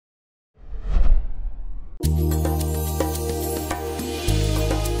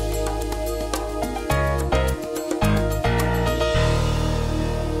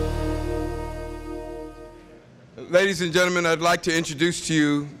Ladies and gentlemen, I'd like to introduce to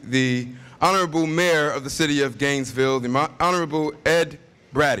you the Honorable Mayor of the City of Gainesville, the Honorable Ed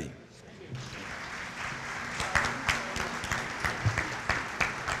Brady.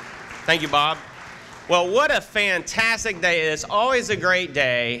 Thank you, Bob. Well, what a fantastic day. It's always a great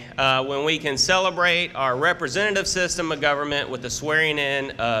day when we can celebrate our representative system of government with the swearing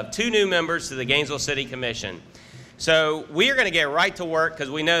in of 2 new members to the Gainesville City Commission. So we are going to get right to work because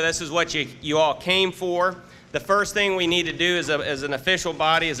we know this is what you all came for. The first thing we need to do as an official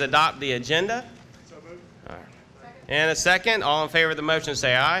body is adopt the agenda. So moved. All right. And a second. All in favor of the motion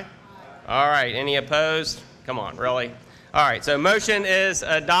say aye. Aye. All right. Any opposed? Come on, really? All right. So motion is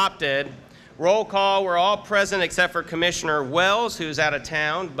adopted. Roll call. We're all present except for Commissioner Wells, who's out of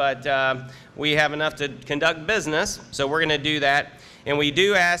town, but we have enough to conduct business, so we're going to do that. And we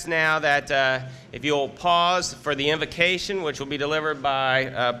do ask now that if you'll pause for the invocation, which will be delivered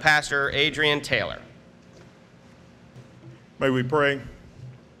by Pastor Adrian Taylor. May we pray?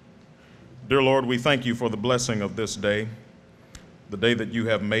 Dear Lord, we thank you for the blessing of this day, the day that you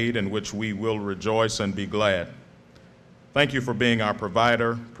have made in which we will rejoice and be glad. Thank you for being our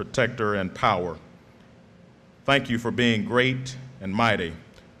provider, protector, and power. Thank you for being great and mighty,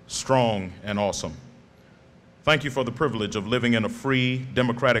 strong and awesome. Thank you for the privilege of living in a free,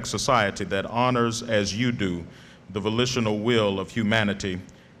 democratic society that honors, as you do, the volitional will of humanity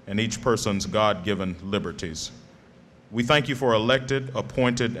and each person's God-given liberties. We thank you for elected,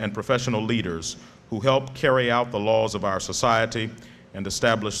 appointed, and professional leaders who help carry out the laws of our society and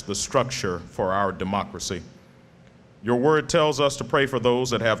establish the structure for our democracy. Your word tells us to pray for those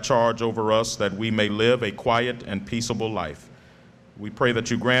that have charge over us that we may live a quiet and peaceable life. We pray that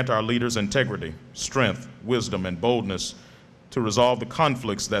you grant our leaders integrity, strength, wisdom, and boldness to resolve the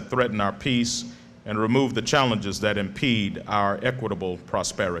conflicts that threaten our peace and remove the challenges that impede our equitable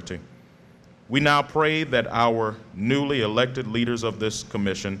prosperity. We now pray that our newly elected leaders of this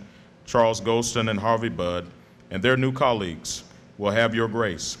commission, Charles Goston and Harvey Budd, and their new colleagues will have your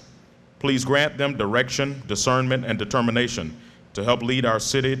grace. Please grant them direction, discernment, and determination to help lead our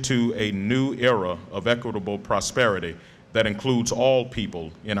city to a new era of equitable prosperity that includes all people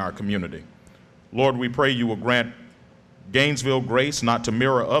in our community. Lord, we pray you will grant Gainesville grace not to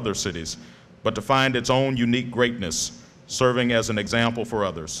mirror other cities, but to find its own unique greatness, serving as an example for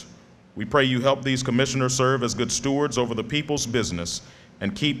others. We pray you help these commissioners serve as good stewards over the people's business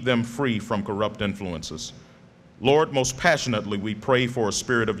and keep them free from corrupt influences. Lord, most passionately, we pray for a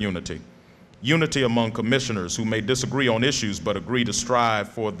spirit of unity. Unity among commissioners who may disagree on issues but agree to strive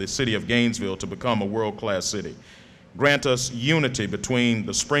for the city of Gainesville to become a world-class city. Grant us unity between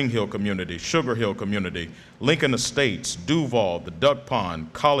the Spring Hill community, Sugar Hill community, Lincoln Estates, Duval, the Duck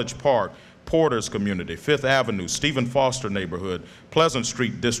Pond, College Park, Porter's community, Fifth Avenue, Stephen Foster neighborhood, Pleasant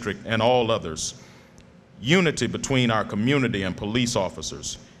Street district, and all others. Unity between our community and police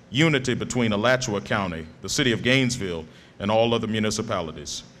officers. Unity between Alachua County, the city of Gainesville, and all other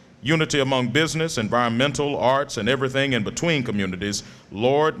municipalities. Unity among business, environmental, arts, and everything in between communities.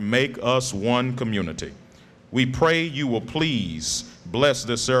 Lord, make us one community. We pray you will please bless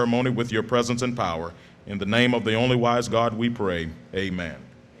this ceremony with your presence and power. In the name of the only wise God we pray, amen.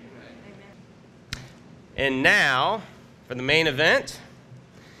 And now, for the main event,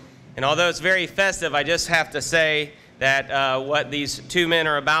 and although it's very festive, I just have to say that what these 2 men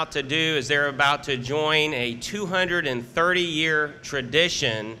are about to do is they're about to join a 230-year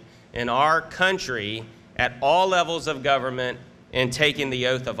tradition in our country at all levels of government in taking the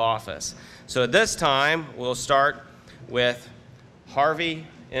oath of office. So at this time, we'll start with Harvey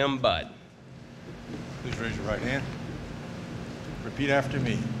M. Budd. Please raise your right hand. Repeat after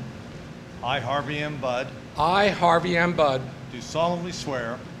me. I, Harvey M. Budd, I, Harvey M. Budd, do solemnly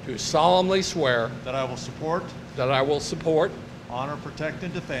swear do solemnly swear that I will support, honor, protect,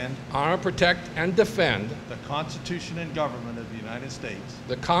 and defend the Constitution and government of the United States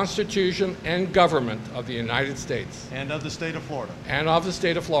the Constitution and government of the United States and of the state of Florida, and of the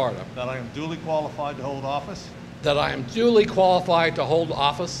state of Florida, that I am duly qualified to hold office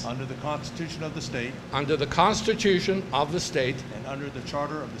under the Constitution of the state and under the Charter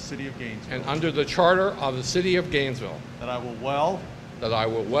of the City of Gainesville, that I will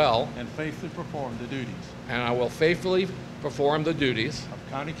well and faithfully perform the duties of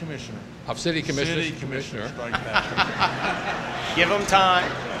County Commissioner, City Commissioner. Strike that. Give them time.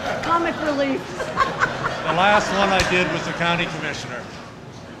 Comic relief. The last one I did was the County Commissioner,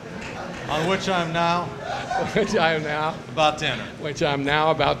 on which I am now about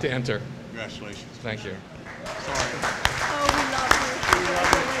to enter. Congratulations. Thank you. Sorry. Oh, we love you.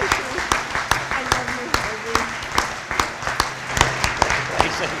 Congratulations. I love you, Harvey.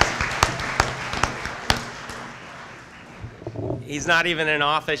 He's not even in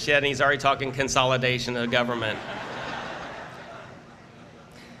office yet, and he's already talking consolidation of government.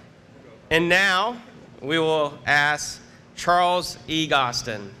 And now we will ask Charles E.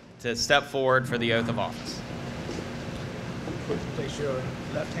 Goston to step forward for the oath of office. Place your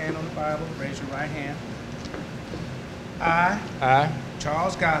left hand on the Bible, raise your right hand. I,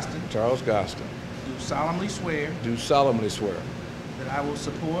 Charles Goston, do solemnly swear that I will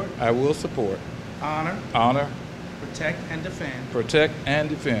support, honor, protect, and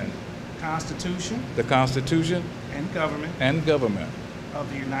defend the Constitution and government of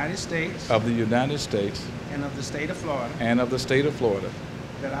the United States and of the state of Florida,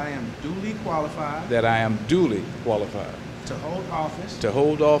 that I am duly qualified to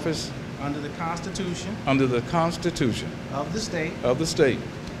hold office under the Constitution of the state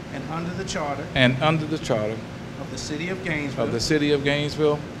and under the charter of the city of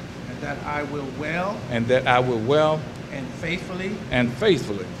Gainesville, and that I will well and faithfully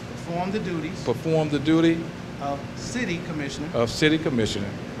perform the duty of city commissioner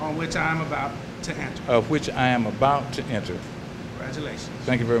on which I am about to enter. Congratulations.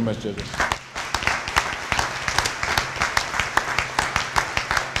 Thank you very much, Judge.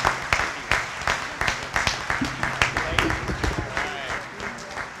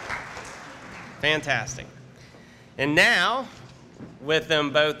 Fantastic. And now, with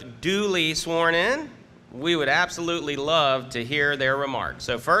them both duly sworn in, we would absolutely love to hear their remarks.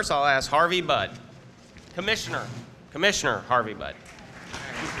 So first, I'll ask Harvey Budd. Commissioner Harvey Budd.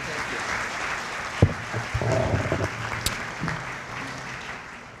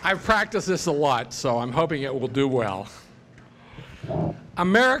 I've practiced this a lot, so I'm hoping it will do well.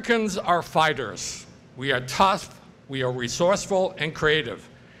 Americans are fighters. We are tough, we are resourceful and creative.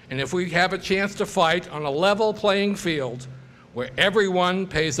 And if we have a chance to fight on a level playing field where everyone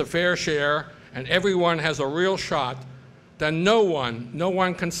pays a fair share and everyone has a real shot, then no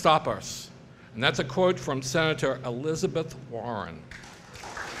one can stop us. And that's a quote from Senator Elizabeth Warren.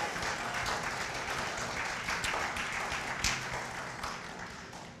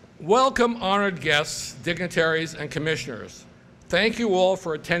 Welcome, honored guests, dignitaries, and commissioners. Thank you all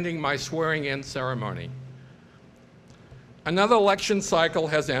for attending my swearing-in ceremony. Another election cycle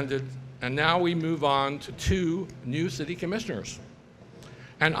has ended, and now we move on to 2 new city commissioners.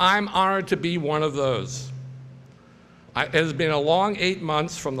 And I'm honored to be one of those. It has been a long 8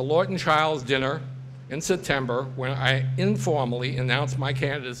 months from the Lawton Childs dinner in September, when I informally announced my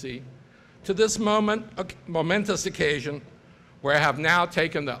candidacy, to this momentous occasion where I have now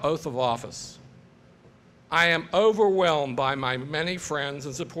taken the oath of office. I am overwhelmed by my many friends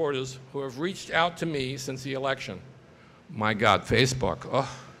and supporters who have reached out to me since the election. My God, Facebook. Oh.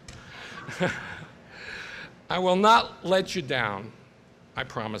 I will not let you down. I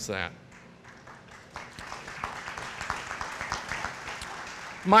promise that.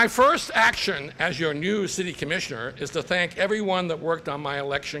 My first action as your new city commissioner is to thank everyone that worked on my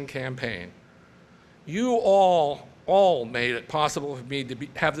election campaign. You all made it possible for me to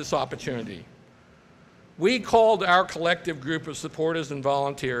have this opportunity. We called our collective group of supporters and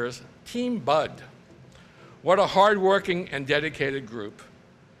volunteers Team Bud. What a hardworking and dedicated group.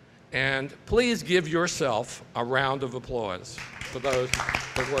 And please give yourself a round of applause for those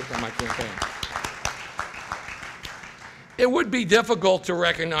that worked on my campaign. It would be difficult to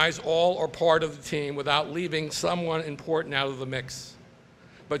recognize all or part of the team without leaving someone important out of the mix.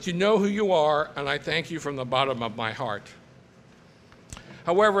 But you know who you are, and I thank you from the bottom of my heart.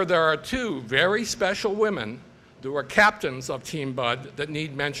 However, there are 2 very special women that were captains of Team Bud that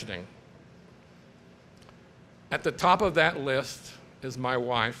need mentioning. At the top of that list is my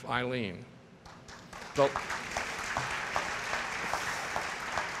wife, Eileen. The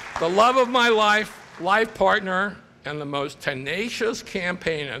love of my life partner, and the most tenacious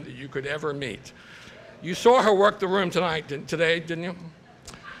campaigner that you could ever meet. You saw her work the room today, didn't you?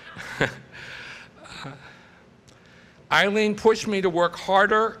 Eileen pushed me to work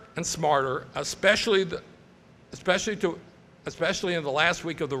harder and smarter, especially in the last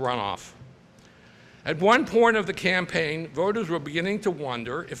week of the runoff. At one point of the campaign, voters were beginning to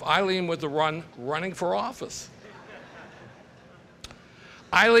wonder if Eileen was running for office.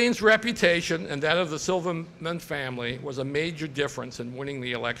 Eileen's reputation and that of the Silverman family was a major difference in winning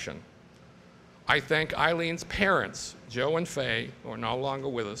the election. I thank Eileen's parents, Joe and Faye, who are no longer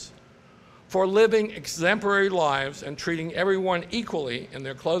with us, for living exemplary lives and treating everyone equally in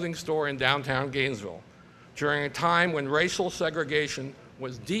their clothing store in downtown Gainesville during a time when racial segregation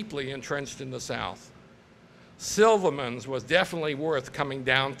was deeply entrenched in the South. Silverman's was definitely worth coming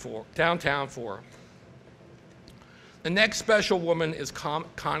downtown for. The next special woman is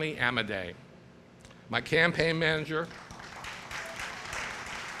Connie Amadei, my campaign manager.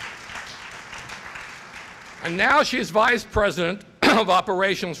 And now she's vice president of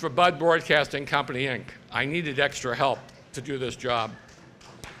operations for Bud Broadcasting Company, Inc. I needed extra help to do this job.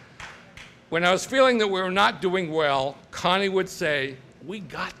 When I was feeling that we were not doing well, Connie would say, "We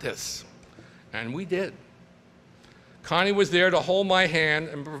got this." And we did. Connie was there to hold my hand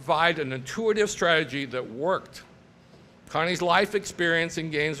and provide an intuitive strategy that worked. Connie's life experience in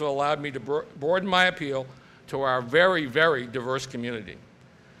Gainesville allowed me to broaden my appeal to our very, very diverse community.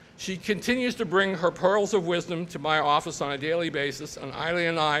 She continues to bring her pearls of wisdom to my office on a daily basis, and Eileen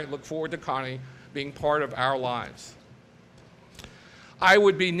and I look forward to Connie being part of our lives. I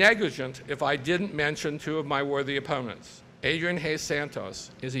would be negligent if I didn't mention two of my worthy opponents. Adrian Hayes Santos,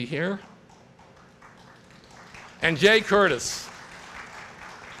 is he here? And Jay Curtis.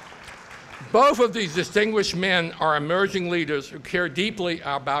 Both of these distinguished men are emerging leaders who care deeply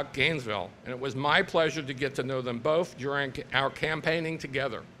about Gainesville, and it was my pleasure to get to know them both during our campaigning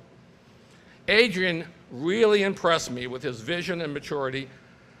together. Adrian really impressed me with his vision and maturity,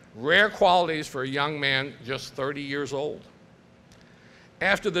 rare qualities for a young man just 30 years old.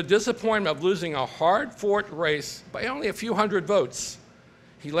 After the disappointment of losing a hard-fought race by only a few hundred votes,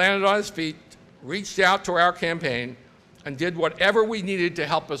 he landed on his feet, reached out to our campaign, and did whatever we needed to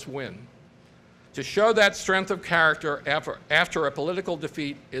help us win. To show that strength of character after a political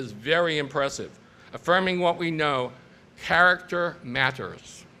defeat is very impressive, affirming what we know: character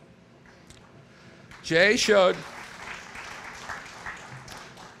matters. Jay showed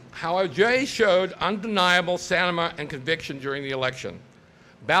undeniable stamina and conviction during the election,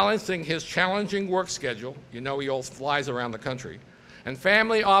 balancing his challenging work schedule, you know he always flies around the country, and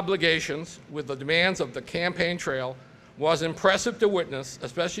family obligations with the demands of the campaign trail was impressive to witness,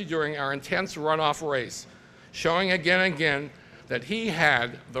 especially during our intense runoff race, showing again and again that he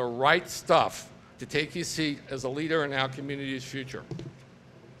had the right stuff to take his seat as a leader in our community's future.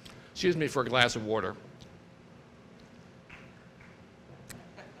 Excuse me for a glass of water.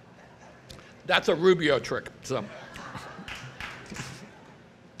 That's a Rubio trick. So.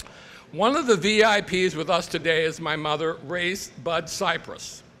 One of the VIPs with us today is my mother, Race Bud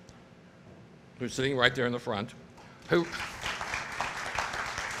Cypress, who's sitting right there in the front, who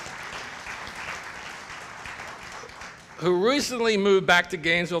recently moved back to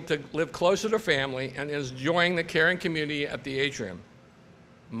Gainesville to live closer to family and is enjoying the caring community at the Atrium.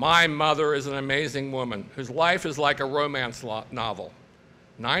 My mother is an amazing woman whose life is like a romance novel.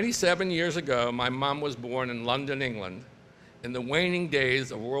 97 years ago, my mom was born in London, England, in the waning days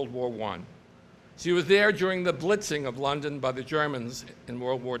of World War I. She was there during the blitzing of London by the Germans in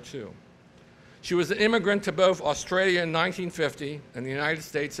World War II. She was an immigrant to both Australia in 1950 and the United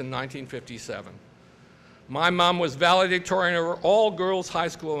States in 1957. My mom was valedictorian of all-girls high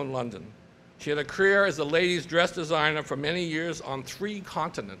school in London. She had a career as a ladies' dress designer for many years on 3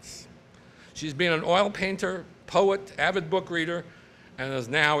 continents. She's been an oil painter, poet, avid book reader, and is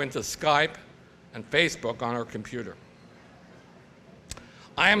now into Skype and Facebook on her computer.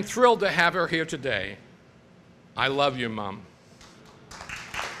 I am thrilled to have her here today. I love you, Mom.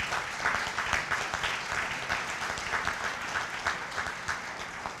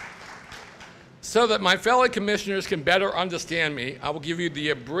 So that my fellow commissioners can better understand me, I will give you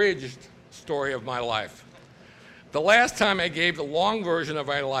the abridged story of my life. The last time I gave the long version of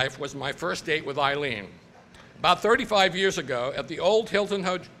my life was my first date with Eileen. About 35 years ago at the old Hilton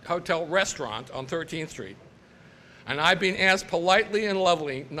Hotel restaurant on 13th Street. And I've been asked politely and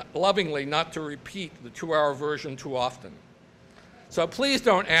lovingly not to repeat the 2-hour version too often. So please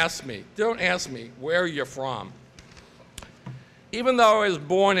don't ask me where you're from. Even though I was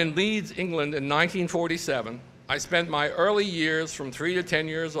born in Leeds, England in 1947, I spent my early years from 3 to 10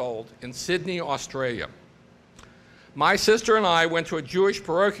 years old in Sydney, Australia. My sister and I went to a Jewish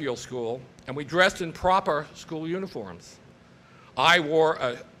parochial school, and we dressed in proper school uniforms. I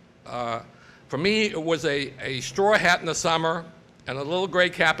wore for me, it was a straw hat in the summer and a little gray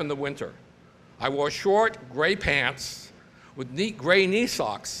cap in the winter. I wore short gray pants with neat gray knee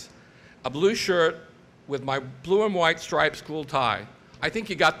socks, a blue shirt with my blue and white striped school tie. I think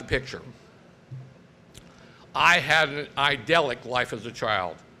you got the picture. I had an idyllic life as a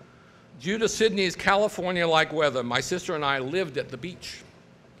child. Due to Sydney's California-like weather, my sister and I lived at the beach.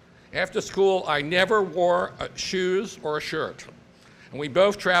 After school, I never wore shoes or a shirt. And we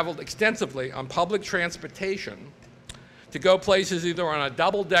both traveled extensively on public transportation to go places either on a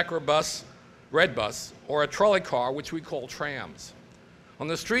double-decker bus, red bus, or a trolley car, which we call trams. On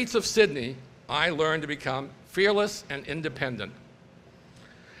the streets of Sydney, I learned to become fearless and independent.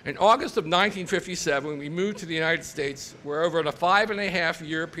 In August of 1957, we moved to the United States, where over a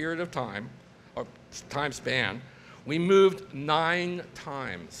 5.5-year period of time, or time span, we moved 9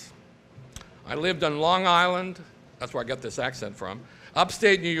 times. I lived on Long Island, that's where I got this accent from,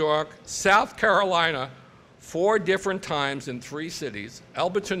 upstate New York, South Carolina, 4 different times in 3 cities,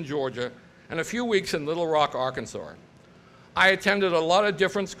 Elberton, Georgia, and a few weeks in Little Rock, Arkansas. I attended a lot of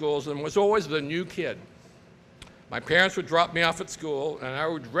different schools and was always the new kid. My parents would drop me off at school, and I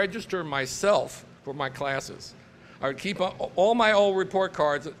would register myself for my classes. I would keep all my old report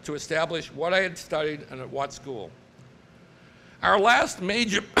cards to establish what I had studied and at what school. Our last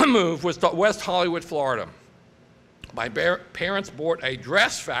major move was to West Hollywood, Florida. My parents bought a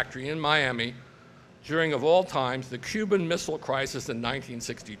dress factory in Miami during, of all times, the Cuban Missile Crisis in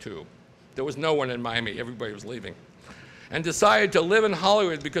 1962. There was no one in Miami, everybody was leaving. And decided to live in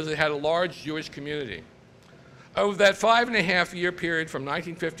Hollywood because it had a large Jewish community. Over that 5.5-year period from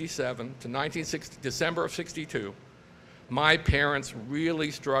 1957 to December of '62, my parents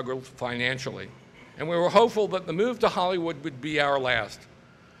really struggled financially. And we were hopeful that the move to Hollywood would be our last.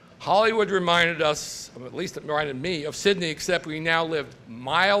 Hollywood reminded us, at least it reminded me, of Sydney, except we now lived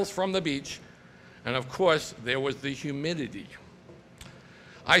miles from the beach, and of course, there was the humidity.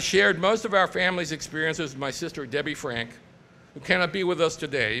 I shared most of our family's experiences with my sister, Debbie Frank, who cannot be with us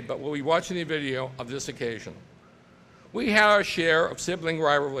today, but will be watching the video of this occasion. We had our share of sibling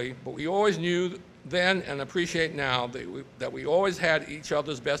rivalry, but we always knew then and appreciate now that we always had each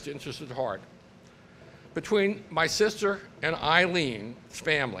other's best interests at heart. Between my sister and Eileen's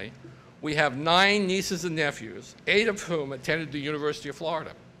family, we have 9 nieces and nephews, 8 of whom attended the University of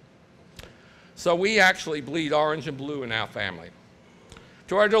Florida. So we actually bleed orange and blue in our family.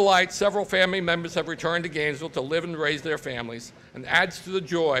 To our delight, several family members have returned to Gainesville to live and raise their families, and adds to the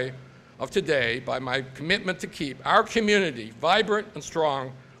joy of today by my commitment to keep our community vibrant and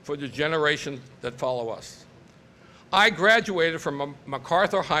strong for the generations that follow us. I graduated from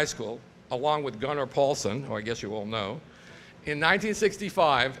MacArthur High School, along with Gunnar Paulson, who I guess you all know, in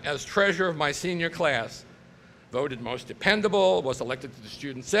 1965 as treasurer of my senior class, voted most dependable, was elected to the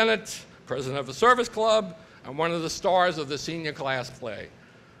Student Senate, president of the Service Club, and one of the stars of the senior class play.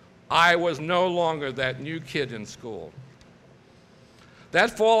 I was no longer that new kid in school.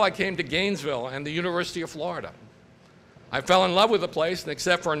 That fall, I came to Gainesville and the University of Florida. I fell in love with the place, and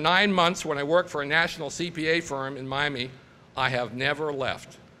except for 9 months when I worked for a national CPA firm in Miami, I have never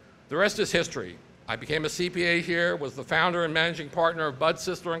left. The rest is history. I became a CPA here, was the founder and managing partner of Bud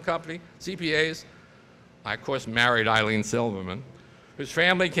Sister and Company, CPAs. I, of course, married Eileen Silverman, whose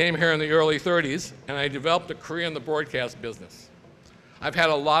family came here in the early 30s, and I developed a career in the broadcast business. I've had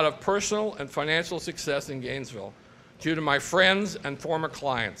a lot of personal and financial success in Gainesville due to my friends and former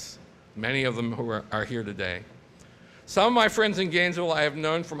clients, many of them who are here today. Some of my friends in Gainesville I have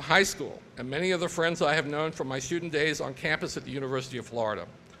known from high school, and many of the friends I have known from my student days on campus at the University of Florida.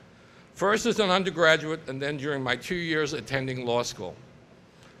 First as an undergraduate, and then during my 2 years attending law school.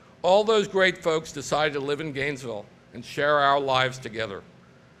 All those great folks decided to live in Gainesville and share our lives together.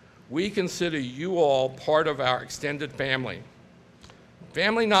 We consider you all part of our extended family.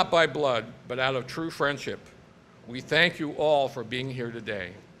 Family not by blood, but out of true friendship. We thank you all for being here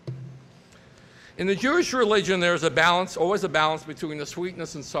today. In the Jewish religion, there is a balance, always a balance between the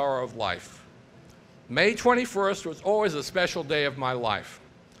sweetness and sorrow of life. May 21st was always a special day of my life.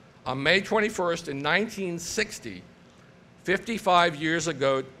 On May 21st in 1960, 55 years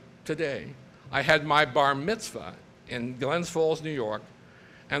ago today, I had my bar mitzvah in Glens Falls, New York,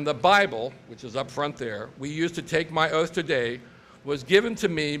 and the Bible, which is up front there, we used to take my oath today, was given to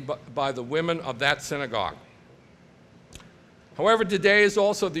me by the women of that synagogue. However, today is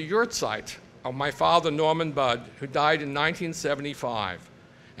also the yurtzeit of my father, Norman Budd, who died in 1975,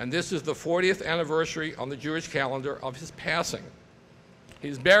 and this is the 40th anniversary on the Jewish calendar of his passing.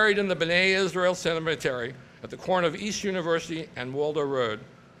 He's buried in the B'nai Israel Cemetery at the corner of East University and Waldo Road,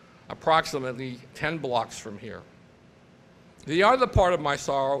 approximately 10 blocks from here. The other part of my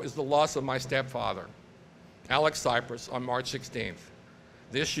sorrow is the loss of my stepfather, Alex Cypress, on March 16th,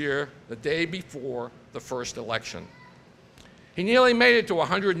 this year, the day before the first election. He nearly made it to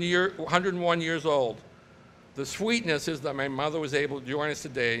 101 years old. The sweetness is that my mother was able to join us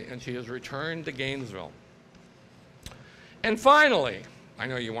today, and she has returned to Gainesville. And finally, I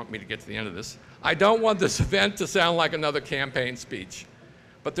know you want me to get to the end of this, I don't want this event to sound like another campaign speech,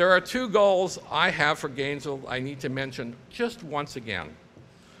 but there are 2 goals I have for Gainesville I need to mention just once again.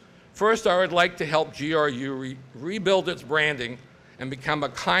 First, I would like to help GRU rebuild its branding and become a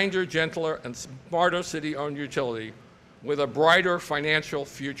kinder, gentler, and smarter city-owned utility with a brighter financial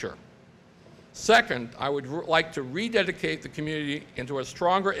future. Second, I would like to rededicate the community into a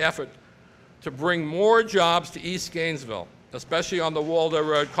stronger effort to bring more jobs to East Gainesville, especially on the Waldo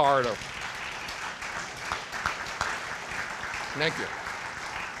Road corridor. Thank you.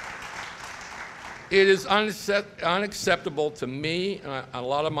 It is unacceptable to me and a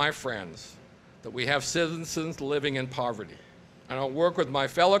lot of my friends that we have citizens living in poverty. And I'll work with my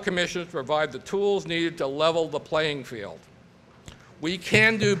fellow commissioners to provide the tools needed to level the playing field. We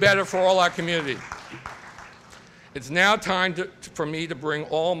can do better for all our community. It's now time for me to bring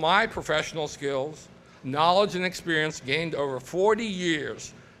all my professional skills, knowledge, and experience gained over 40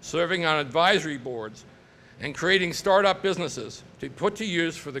 years serving on advisory boards and creating startup businesses to put to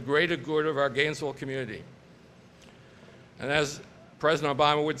use for the greater good of our Gainesville community. And as President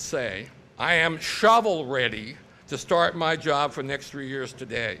Obama would say, I am shovel ready to start my job for the next 3 years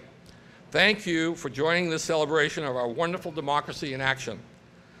today. Thank you for joining this celebration of our wonderful democracy in action.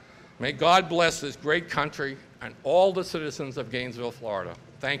 May God bless this great country and all the citizens of Gainesville, Florida.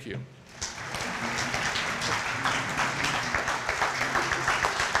 Thank you.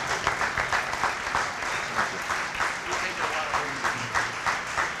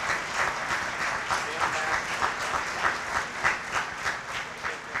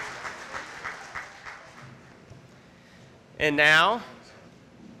 And now,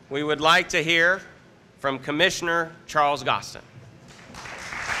 we would like to hear from Commissioner Charles Goston.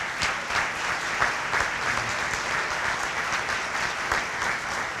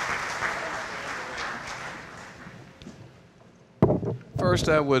 First,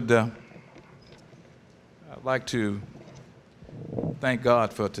 I would I'd like to thank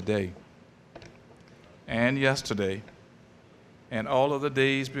God for today and yesterday and all of the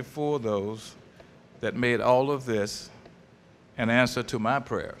days before those that made all of this an answer to my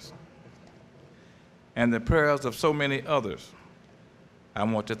prayers and the prayers of so many others. I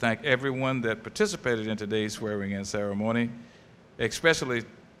want to thank everyone that participated in today's swearing-in ceremony, especially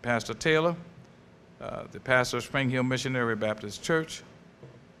Pastor Taylor, the pastor of Spring Hill Missionary Baptist Church,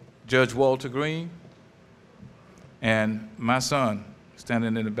 Judge Walter Green, and my son,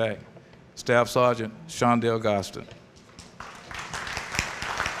 standing in the back, Staff Sergeant Shondell Goston.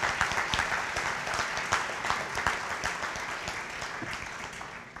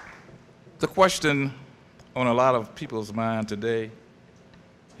 The question on a lot of people's mind today,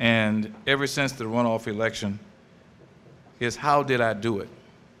 and ever since the runoff election, is how did I do it?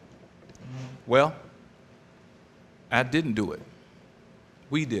 Well, I didn't do it.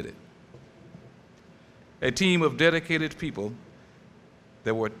 We did it. A team of dedicated people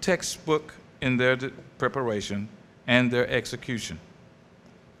that were textbook in their preparation and their execution.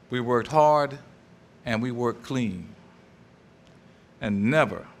 We worked hard and we worked clean. And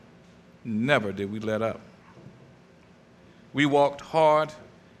never did we let up. We walked hard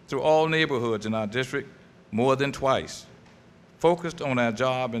through all neighborhoods in our district more than twice, focused on our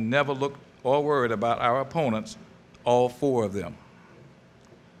job and never looked or worried about our opponents, all 4 of them.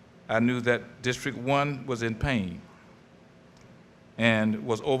 I knew that District 1 was in pain and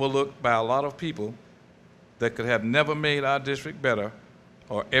was overlooked by a lot of people that could have never made our district better,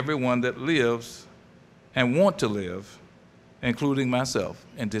 or everyone that lives and want to live, including myself,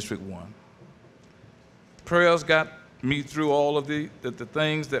 in District 1. Prayers got me through all of the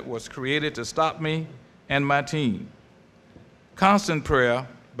things that was created to stop me and my team. Constant prayer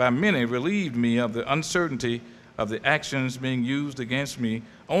by many relieved me of the uncertainty of the actions being used against me,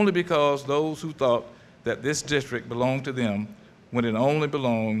 only because those who thought that this district belonged to them when it only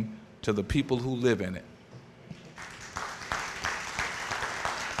belonged to the people who live in it.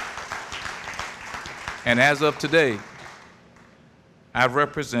 And as of today, I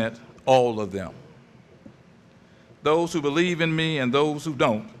represent all of them. Those who believe in me and those who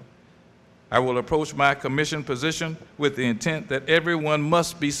don't. I will approach my commission position with the intent that everyone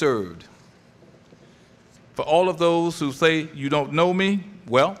must be served. For all of those who say you don't know me,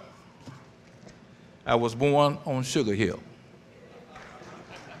 well, I was born on Sugar Hill.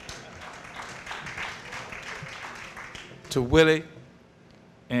 To Willie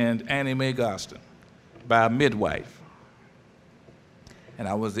and Annie Mae Goston by a midwife. And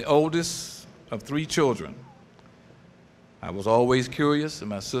I was the oldest of 3 children. I was always curious, and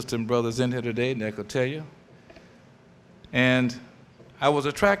my sister and brothers in here today, and they could tell you. And I was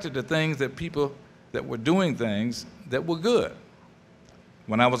attracted to things that people that were doing things that were good.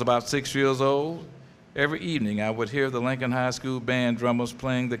 When I was about 6 years old, every evening I would hear the Lincoln High School band drummers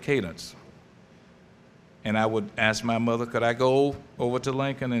playing the cadence. And I would ask my mother, could I go over to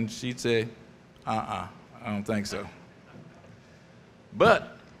Lincoln? And she'd say, I don't think so.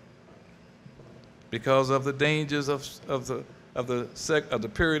 But because of the dangers of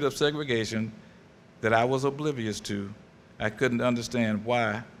the period of segregation that I was oblivious to, I couldn't understand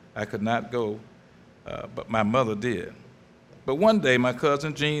why I could not go, but my mother did. But one day, my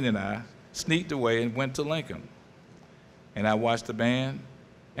cousin Jean and I sneaked away and went to Lincoln. And I watched the band,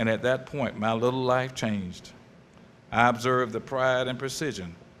 And at that point, my little life changed. I observed the pride and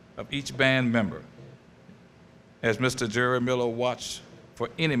precision of each band member as Mr. Jerry Miller watched for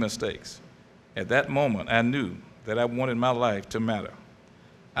any mistakes. At that moment, I knew that I wanted my life to matter.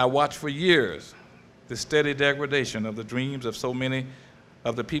 I watched for years the steady degradation of the dreams of so many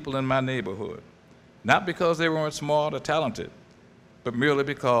of the people in my neighborhood, not because they weren't smart or talented, but merely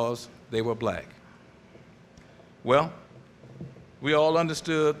because they were black. Well, we all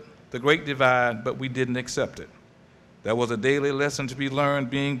understood the Great Divide, but we didn't accept it. There was a daily lesson to be learned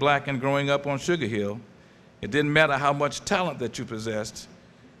being black and growing up on Sugar Hill. It didn't matter how much talent that you possessed.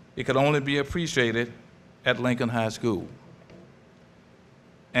 It could only be appreciated at Lincoln High School.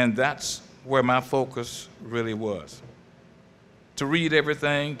 And that's where my focus really was. To read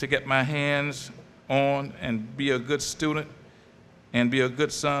everything, to get my hands on and be a good student and be a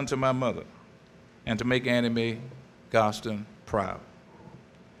good son to my mother, and to make Annie Mae Goston proud.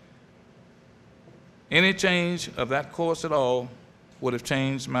 Any change of that course at all would have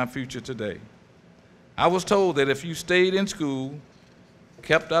changed my future today. I was told that if you stayed in school,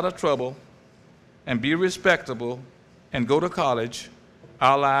 kept out of trouble, and be respectable, and go to college,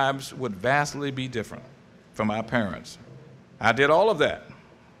 our lives would vastly be different from our parents. I did all of that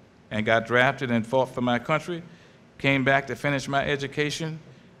and got drafted and fought for my country, came back to finish my education,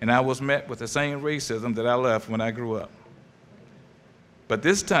 and I was met with the same racism that I left when I grew up. But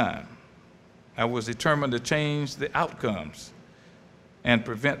this time, I was determined to change the outcomes and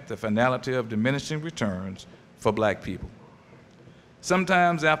prevent the finality of diminishing returns for black people.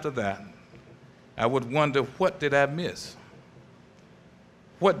 Sometimes after that, I would wonder, what did I miss?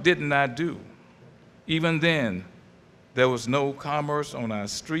 What didn't I do? Even then, there was no commerce on our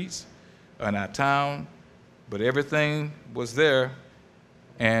streets or in our town, but everything was there,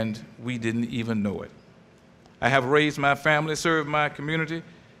 and we didn't even know it. I have raised my family, served my community,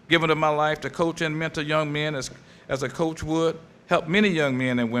 given of my life to coach and mentor young men as a coach would, help many young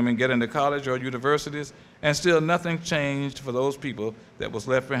men and women get into college or universities, and still nothing changed for those people that was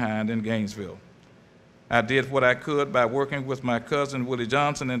left behind in Gainesville. I did what I could by working with my cousin Willie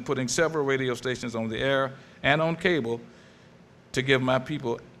Johnson and putting several radio stations on the air and on cable to give my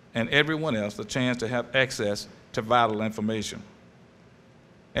people and everyone else the chance to have access to vital information.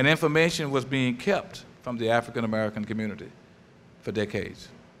 And information was being kept from the African American community for decades.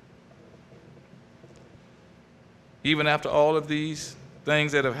 Even after all of these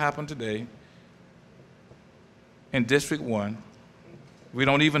things that have happened today, in District 1, we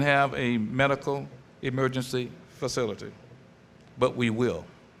don't even have a medical emergency facility, but we will.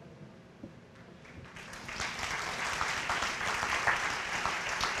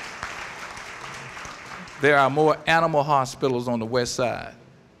 There are more animal hospitals on the west side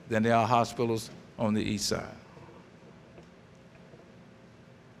than there are hospitals on the east side.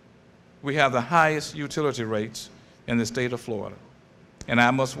 We have the highest utility rates in the state of Florida, and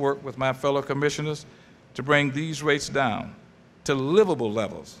I must work with my fellow commissioners to bring these rates down to livable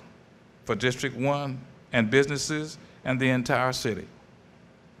levels for District 1 and businesses and the entire city.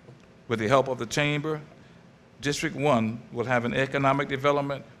 With the help of the Chamber, District 1 will have an economic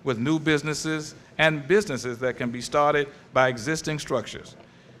development with new businesses and businesses that can be started by existing structures.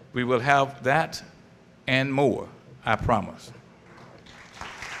 We will have that and more, I promise.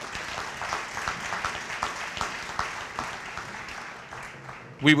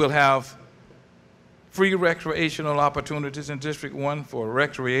 We will have free recreational opportunities in District 1 for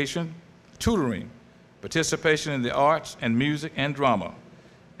recreation, tutoring, participation in the arts and music and drama,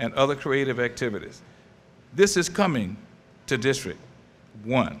 and other creative activities. This is coming to District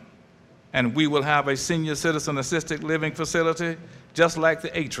 1. And we will have a senior citizen assisted living facility just like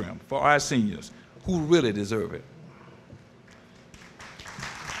the atrium for our seniors who really deserve it.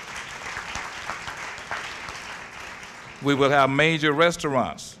 We will have major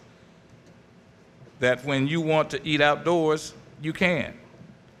restaurants that when you want to eat outdoors, you can,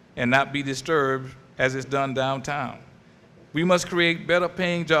 and not be disturbed as it's done downtown. We must create better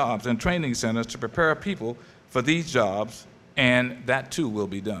paying jobs and training centers to prepare people for these jobs, and that too will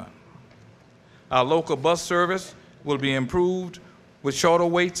be done. Our local bus service will be improved with shorter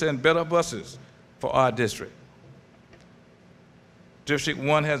waits and better buses for our district. District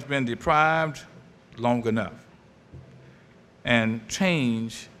 1 has been deprived long enough, and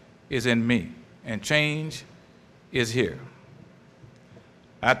change is in me, and change is here.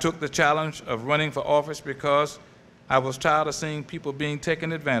 I took the challenge of running for office because I was tired of seeing people being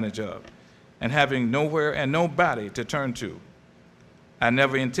taken advantage of and having nowhere and nobody to turn to. I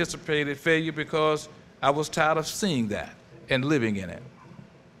never anticipated failure because I was tired of seeing that and living in it.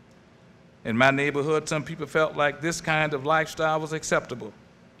 In my neighborhood, some people felt like this kind of lifestyle was acceptable,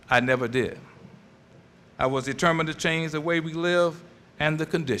 I never did. I was determined to change the way we live and the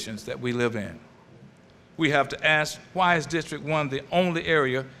conditions that we live in. We have to ask, why is District 1 the only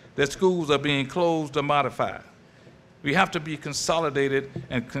area that schools are being closed or modified? We have to be consolidated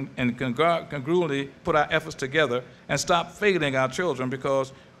and congruently put our efforts together and stop failing our children,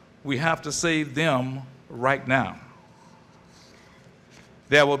 because we have to save them right now.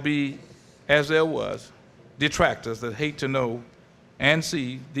 There will be, as there was, detractors that hate to know and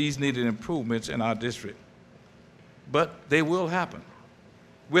see these needed improvements in our district. But they will happen,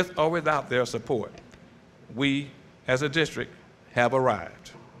 with or without their support. We, as a district, have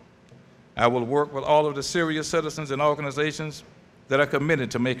arrived. I will work with all of the serious citizens and organizations that are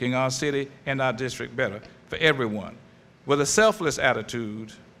committed to making our city and our district better for everyone. With a selfless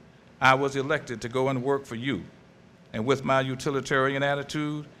attitude, I was elected to go and work for you. And with my utilitarian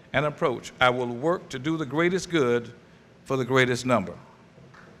attitude and approach, I will work to do the greatest good for the greatest number.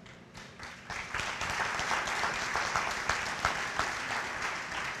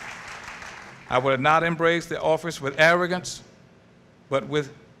 I will not embrace the office with arrogance, but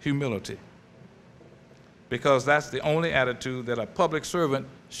with humility, because that's the only attitude that a public servant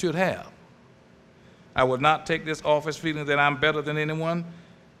should have. I will not take this office feeling that I'm better than anyone,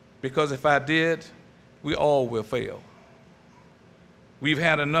 because if I did, we all will fail. We've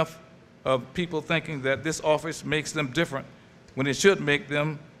had enough of people thinking that this office makes them different, when it should make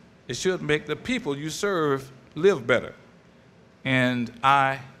the people you serve live better. And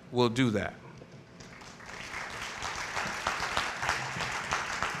I will do that.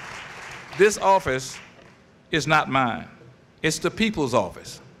 This office is not mine. It's the people's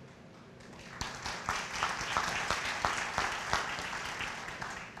office.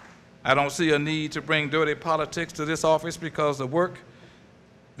 I don't see a need to bring dirty politics to this office, because the work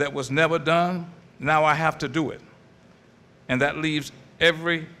that was never done, now I have to do it. And that leaves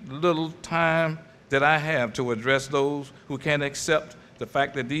every little time that I have to address those who can't accept the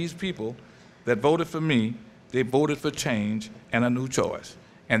fact that these people that voted for me, they voted for change and a new choice.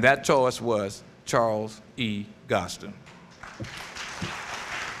 And that choice was Charles E. Goston.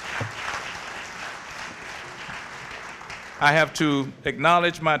 I have to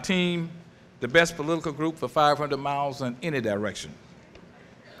acknowledge my team, the best political group for 500 miles in any direction.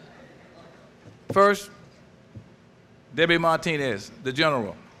 First, Debbie Martinez, the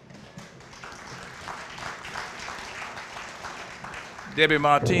general. Debbie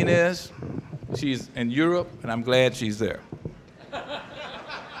Martinez, she's in Europe, and I'm glad she's there.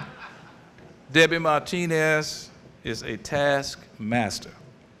 Debbie Martinez is a taskmaster.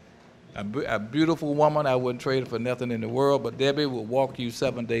 A beautiful woman. I wouldn't trade her for nothing in the world, but Debbie will walk you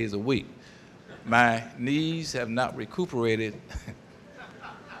 7 days a week. My knees have not recuperated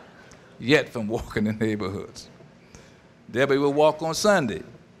yet from walking in neighborhoods. Debbie will walk on Sunday.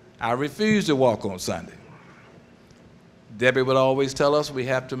 I refuse to walk on Sunday. Debbie would always tell us we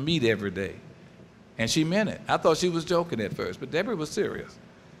have to meet every day. And she meant it. I thought she was joking at first, but Debbie was serious.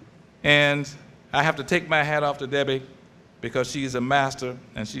 And I have to take my hat off to Debbie, because she's a master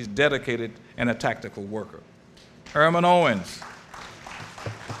and she's dedicated and a tactical worker. Herman Owens,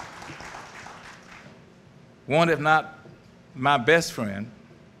 one if not my best friend,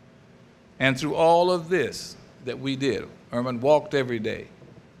 and through all of this that we did, Herman walked every day.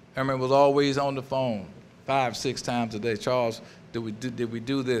 Herman was always on the phone 5, 6 times a day. Charles, did we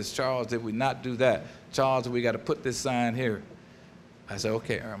do this? Charles, did we not do that? Charles, we got to put this sign here. I said,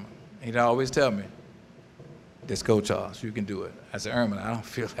 okay, Herman. He'd always tell me, let's go, Charles, you can do it. I said, Herman, I don't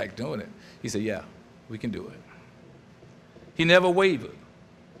feel like doing it. He said, yeah, we can do it. He never wavered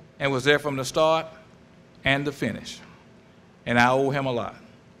and was there from the start and the finish. And I owe him a lot.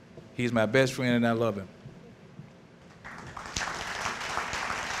 He's my best friend and I love him.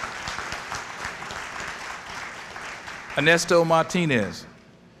 Ernesto Martinez,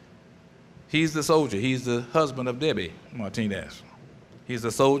 he's the soldier. He's the husband of Debbie Martinez. He's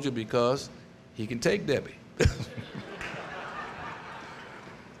a soldier because he can take Debbie.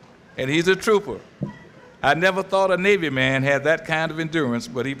 And he's a trooper. I never thought a Navy man had that kind of endurance,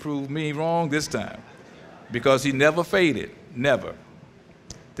 but he proved me wrong this time, because he never faded, never.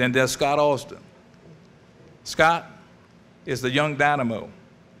 Then there's Scott Austin. Scott is the young dynamo,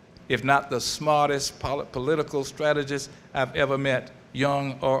 if not the smartest political strategist I've ever met,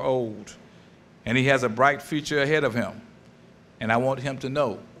 young or old. And he has a bright future ahead of him. And I want him to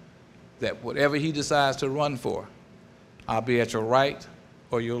know that whatever he decides to run for, I'll be at your right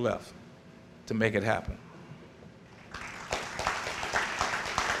or your left to make it happen.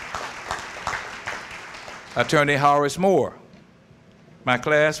 Attorney Horace Moore, my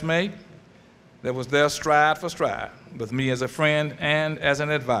classmate, that was there stride for stride with me as a friend and as an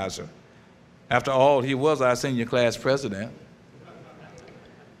advisor. After all, he was our senior class president.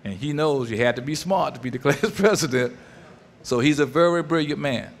 And he knows you had to be smart to be the class president. So he's a very brilliant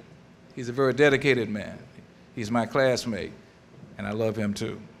man. He's a very dedicated man. He's my classmate, and I love him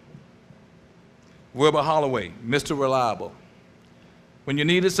too. Wilbur Holloway, Mr. Reliable. When you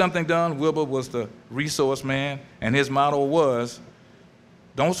needed something done, Wilbur was the resource man, and his motto was,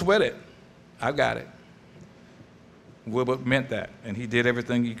 don't sweat it, I got it. Wilbur meant that, and he did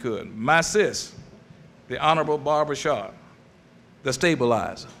everything he could. My sis, the Honorable Barbara Shaw, the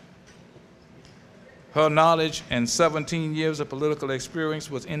stabilizer. Her knowledge and 17 years of political experience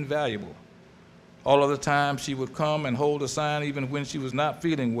was invaluable. All of the time she would come and hold a sign even when she was not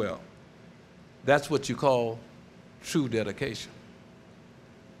feeling well. That's what you call true dedication.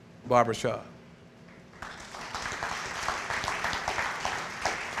 Barbara Shaw.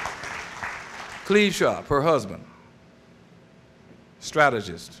 Cleve Sharp, her husband,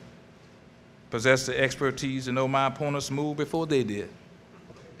 strategist, possessed the expertise to know my opponent's move before they did.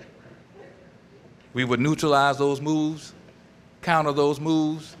 We would neutralize those moves, counter those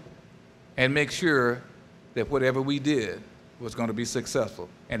moves, and make sure that whatever we did was going to be successful,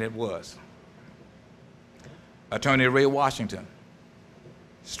 and it was. Attorney Ray Washington,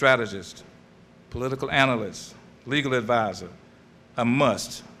 strategist, political analyst, legal advisor, a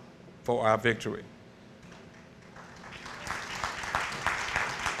must for our victory.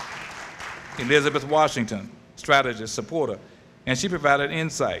 Elizabeth Washington, strategist, supporter, and she provided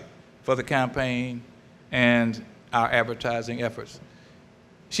insight for the campaign and our advertising efforts.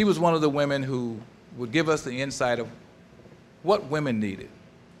 She was one of the women who would give us the insight of what women needed,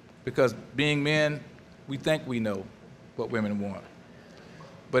 because being men, we think we know what women want,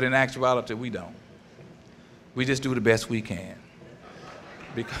 but in actuality, we don't. We just do the best we can.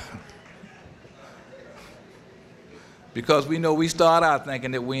 Because we know we start out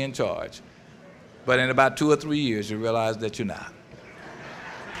thinking that we're in charge, but in about 2 or 3 years, you realize that you're not.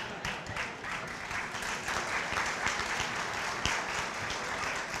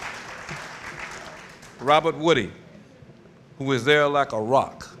 Robert Woody, who was there like a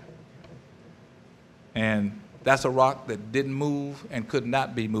rock. And that's a rock that didn't move and could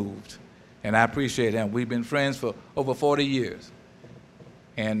not be moved. And I appreciate him. We've been friends for over 40 years.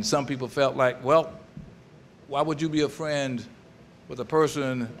 And some people felt like, well, why would you be a friend with a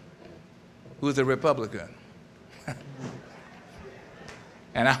person who's a Republican?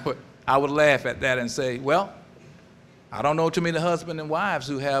 And I would laugh at that and say, well, I don't know too many husbands and wives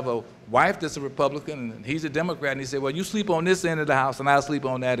who have a wife that's a Republican and he's a Democrat, and he said, well, you sleep on this end of the house and I'll sleep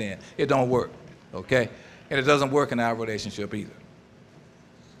on that end. It don't work, okay? And it doesn't work in our relationship either.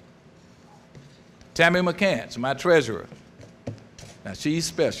 Tammy McCants, my treasurer. Now, she's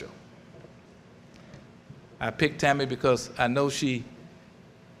special. I picked Tammy because I know she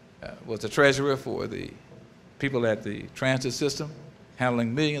was the treasurer for the people at the transit system,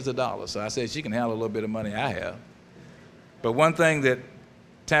 handling millions of dollars. So I said she can handle a little bit of money I have. But one thing that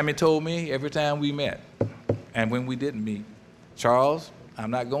Tammy told me every time we met, and when we didn't meet, Charles,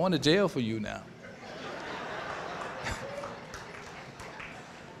 I'm not going to jail for you now.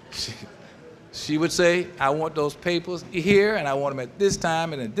 She would say, I want those papers here, and I want them at this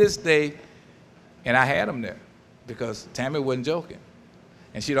time and at this day, and I had them there because Tammy wasn't joking.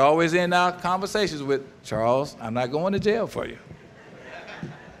 And she'd always end our conversations with, Charles, I'm not going to jail for you.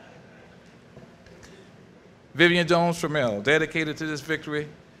 Vivian Jones-Trammell, dedicated to this victory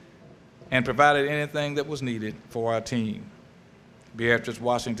and provided anything that was needed for our team. Beatrice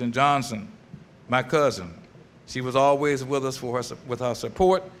Washington Johnson, my cousin, she was always with us with her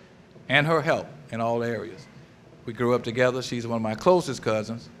support and her help in all areas. We grew up together. She's one of my closest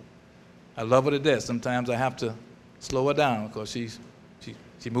cousins. I love her to death. Sometimes I have to slow her down because she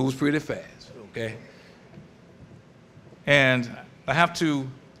moves pretty fast, okay? And I have to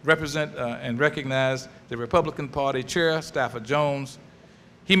represent and recognize the Republican Party Chair, Stafford Jones.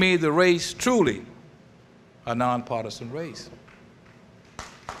 He made the race truly a nonpartisan race.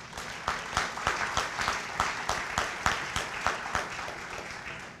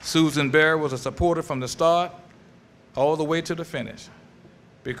 Susan Bear was a supporter from the start all the way to the finish,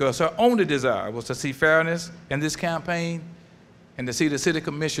 because her only desire was to see fairness in this campaign and to see the City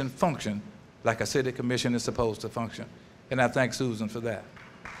Commission function like a City Commission is supposed to function. And I thank Susan for that.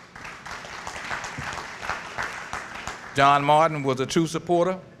 John Martin was a true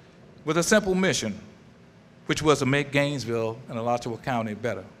supporter with a simple mission, which was to make Gainesville and Alachua County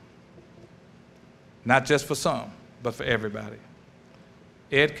better. Not just for some, but for everybody.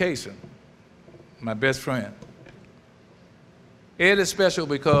 Ed Kaysen, my best friend. Ed is special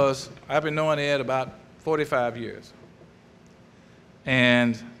because I've been knowing Ed about 45 years.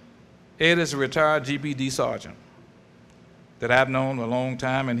 And Ed is a retired GBD sergeant that I've known a long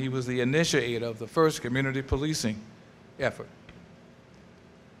time, and he was the initiator of the first community policing effort.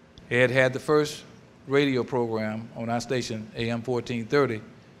 Ed had the first radio program on our station, AM 1430,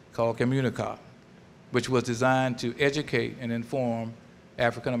 called Communicop, which was designed to educate and inform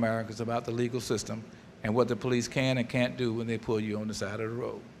African Americans about the legal system and what the police can and can't do when they pull you on the side of the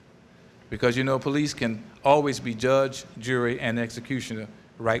road. Because you know, police can always be judge, jury, and executioner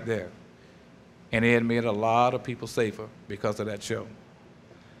right there. And Ed made a lot of people safer because of that show.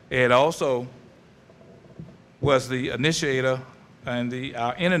 Ed also was the initiator and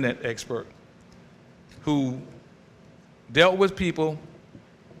our internet expert who dealt with people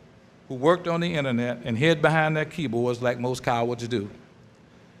who worked on the internet and hid behind their keyboards like most cowards do.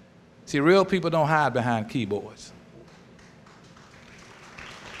 See, real people don't hide behind keyboards.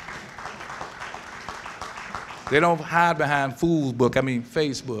 They don't hide behind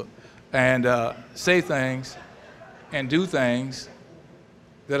Facebook, and say things and do things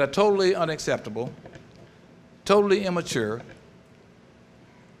that are totally unacceptable, totally immature,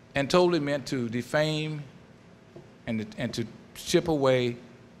 and totally meant to defame and to chip away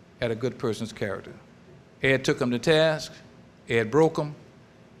at a good person's character. Ed took them to task. Ed broke them.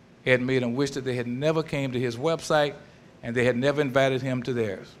 Ed made them wish that they had never came to his website and they had never invited him to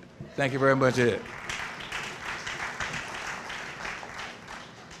theirs. Thank you very much, Ed.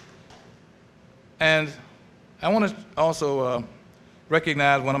 And I want to also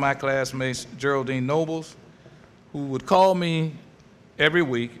recognize one of my classmates, Geraldine Nobles, who would call me every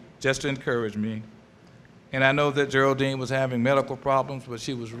week just to encourage me. And I know that Geraldine was having medical problems, but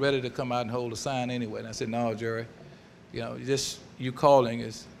she was ready to come out and hold a sign anyway. And I said, no, Jerry, you know, just you calling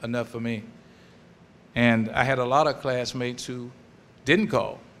is enough for me. And I had a lot of classmates who didn't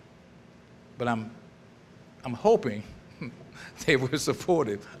call, but I'm hoping they were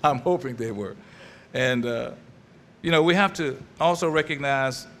supportive. I'm hoping they were. And, you know, we have to also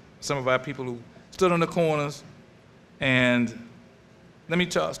recognize some of our people who stood on the corners. And let me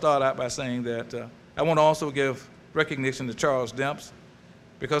start out by saying that I want to also give recognition to Charles Demps,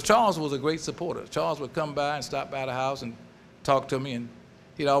 because Charles was a great supporter. Charles would come by and stop by the house and talk to me, and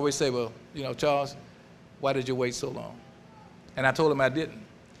he'd always say, well, you know, Charles, why did you wait so long? And I told him I didn't.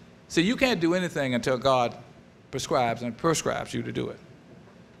 See, you can't do anything until God prescribes you to do it.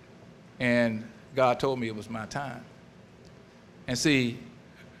 And God told me it was my time. And see,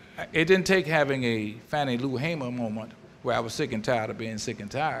 it didn't take having a Fannie Lou Hamer moment where I was sick and tired of being sick and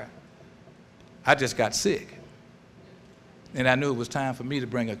tired. I just got sick. And I knew it was time for me to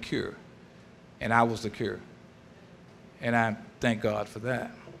bring a cure. And I was the cure. And I thank God for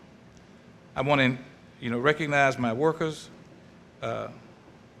that. I want to, you know, recognize my workers.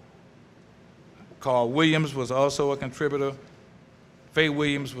 Carl Williams was also a contributor. Faye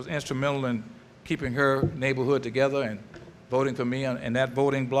Williams was instrumental in keeping her neighborhood together and voting for me in that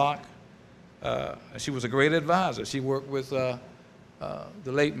voting block. She was a great advisor. She worked with the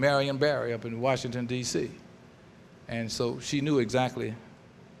late Marion Barry up in Washington, D.C. And so she knew exactly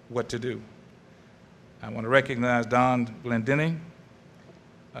what to do. I want to recognize Don Glendenning,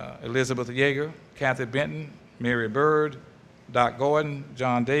 Elizabeth Yeager, Kathy Benton, Mary Bird, Doc Gordon,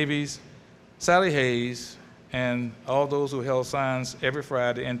 John Davies, Sally Hayes, and all those who held signs every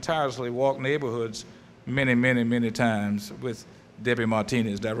Friday and tirelessly walked neighborhoods many, many, many times with Debbie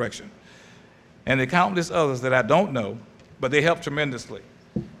Martinez's direction. And the countless others that I don't know, but they helped tremendously.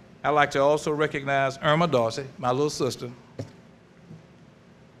 I'd like to also recognize Irma Dorsey, my little sister,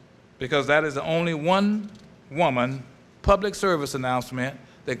 because that is the only one-woman public service announcement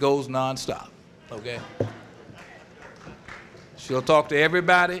that goes nonstop, okay? She'll talk to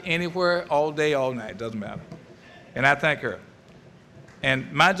everybody, anywhere, all day, all night, doesn't matter. And I thank her.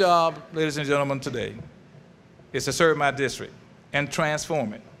 And my job, ladies and gentlemen, today is to serve my district and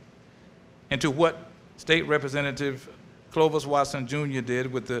transform it into what State Representative Clovis Watson Jr.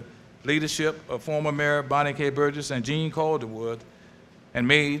 did with the leadership of former Mayor Bonnie K. Burgess and Gene Calderwood, and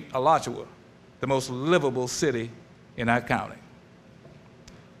made Alachua the most livable city in our county.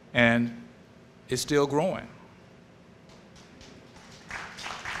 And it's still growing.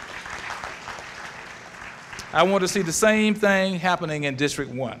 I want to see the same thing happening in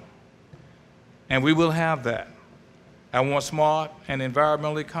District 1, and we will have that. I want smart and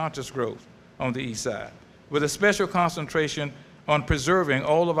environmentally conscious growth on the east side, with a special concentration on preserving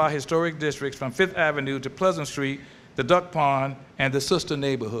all of our historic districts from Fifth Avenue to Pleasant Street, the Duck Pond, and the sister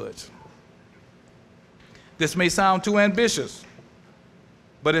neighborhoods. This may sound too ambitious,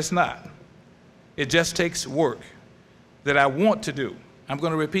 but it's not. It just takes work. that I want to do. I'm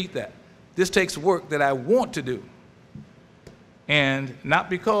going to repeat that. This takes work that I want to do. And not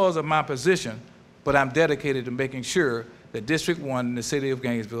because of my position, but I'm dedicated to making sure that District 1 in the city of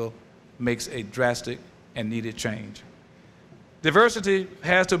Gainesville makes a drastic and needed change. Diversity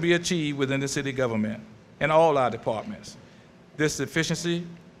has to be achieved within the city government in all our departments. This deficiency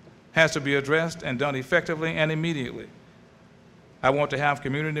has to be addressed and done effectively and immediately. I want to have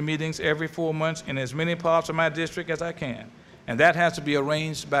community meetings every 4 months in as many parts of my district as I can, and that has to be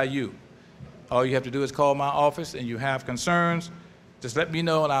arranged by you. All you have to do is call my office, and you have concerns, just let me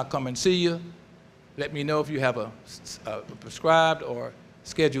know and I'll come and see you. Let me know if you have a prescribed or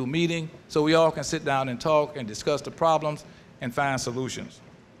scheduled meeting so we all can sit down and talk and discuss the problems and find solutions.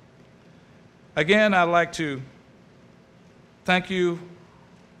 Again, I'd like to thank you,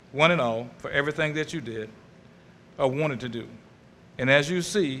 one and all, for everything that you did or wanted to do. And as you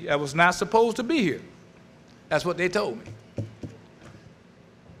see, I was not supposed to be here. That's what they told me.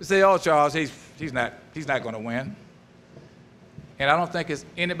 They say, oh, Charles, he's not going to win. And I don't think it's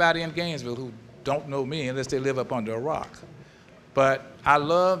anybody in Gainesville who don't know me unless they live up under a rock. But I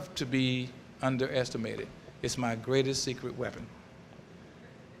love to be underestimated. It's my greatest secret weapon.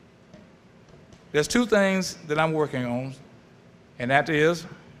 There's 2 things that I'm working on, and that is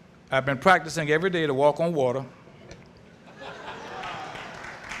I've been practicing every day to walk on water.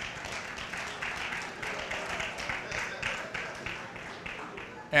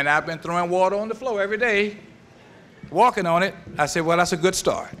 And I've been throwing water on the floor every day, walking on it. I said, well, that's a good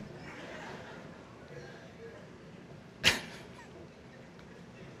start.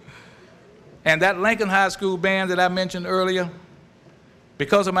 And that Lincoln High School band that I mentioned earlier,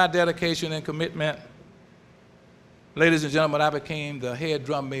 because of my dedication and commitment, ladies and gentlemen, I became the head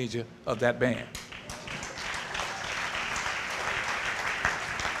drum major of that band.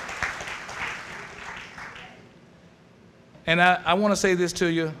 And I want to say this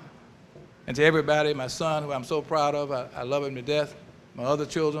to you and to everybody, my son, who I'm so proud of, I love him to death, my other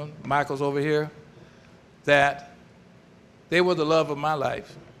children, Michael's over here, that they were the love of my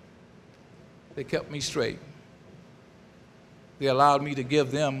life. They kept me straight. They allowed me to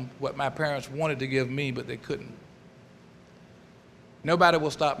give them what my parents wanted to give me, but they couldn't. Nobody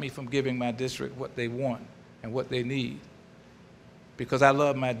will stop me from giving my district what they want and what they need, because I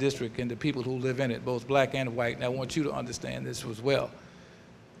love my district and the people who live in it, both black and white, and I want you to understand this as well.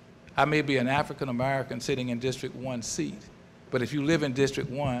 I may be an African American sitting in District 1 seat, but if you live in District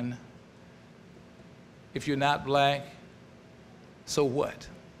 1, if you're not black, so what?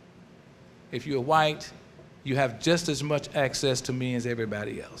 If you're white, you have just as much access to me as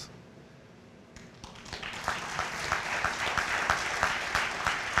everybody else.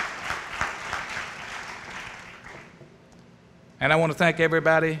 And I want to thank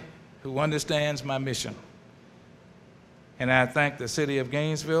everybody who understands my mission. And I thank the city of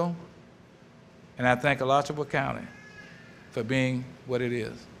Gainesville, and I thank Alachua County for being what it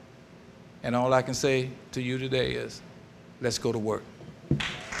is. And all I can say to you today is, let's go to work.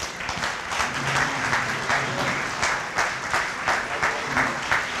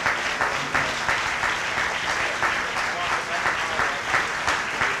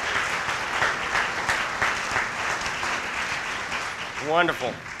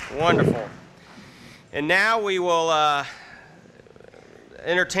 Wonderful, wonderful. And now we will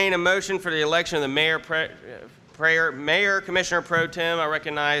entertain a motion for the election of the Mayor, Commissioner Pro Tem. I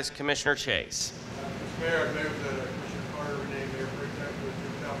recognize Commissioner Chase. Mr. Mayor, I move that Commissioner Carter rename Mayor Pro Tem for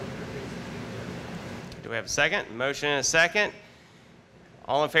the 2015-16 Do we have a second? Motion and a second.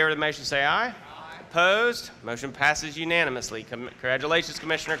 All in favor of the motion say aye. Aye. Opposed? Motion passes unanimously. Congratulations,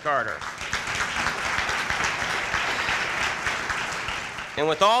 Commissioner Carter. And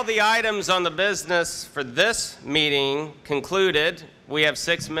with all the items on the business for this meeting concluded, we have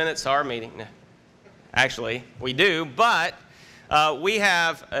 6 minutes to our meeting. Actually, we do, but we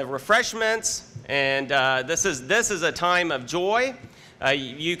have refreshments, and this is a time of joy.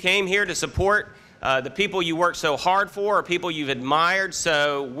 You came here to support the people you worked so hard for, or people you've admired,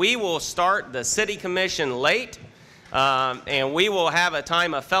 so we will start the City Commission late. And we will have a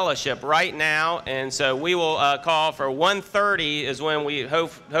time of fellowship right now, and so we will call for 1:30 is when we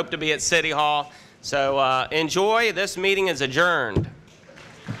hope to be at City Hall. So enjoy. This meeting is adjourned.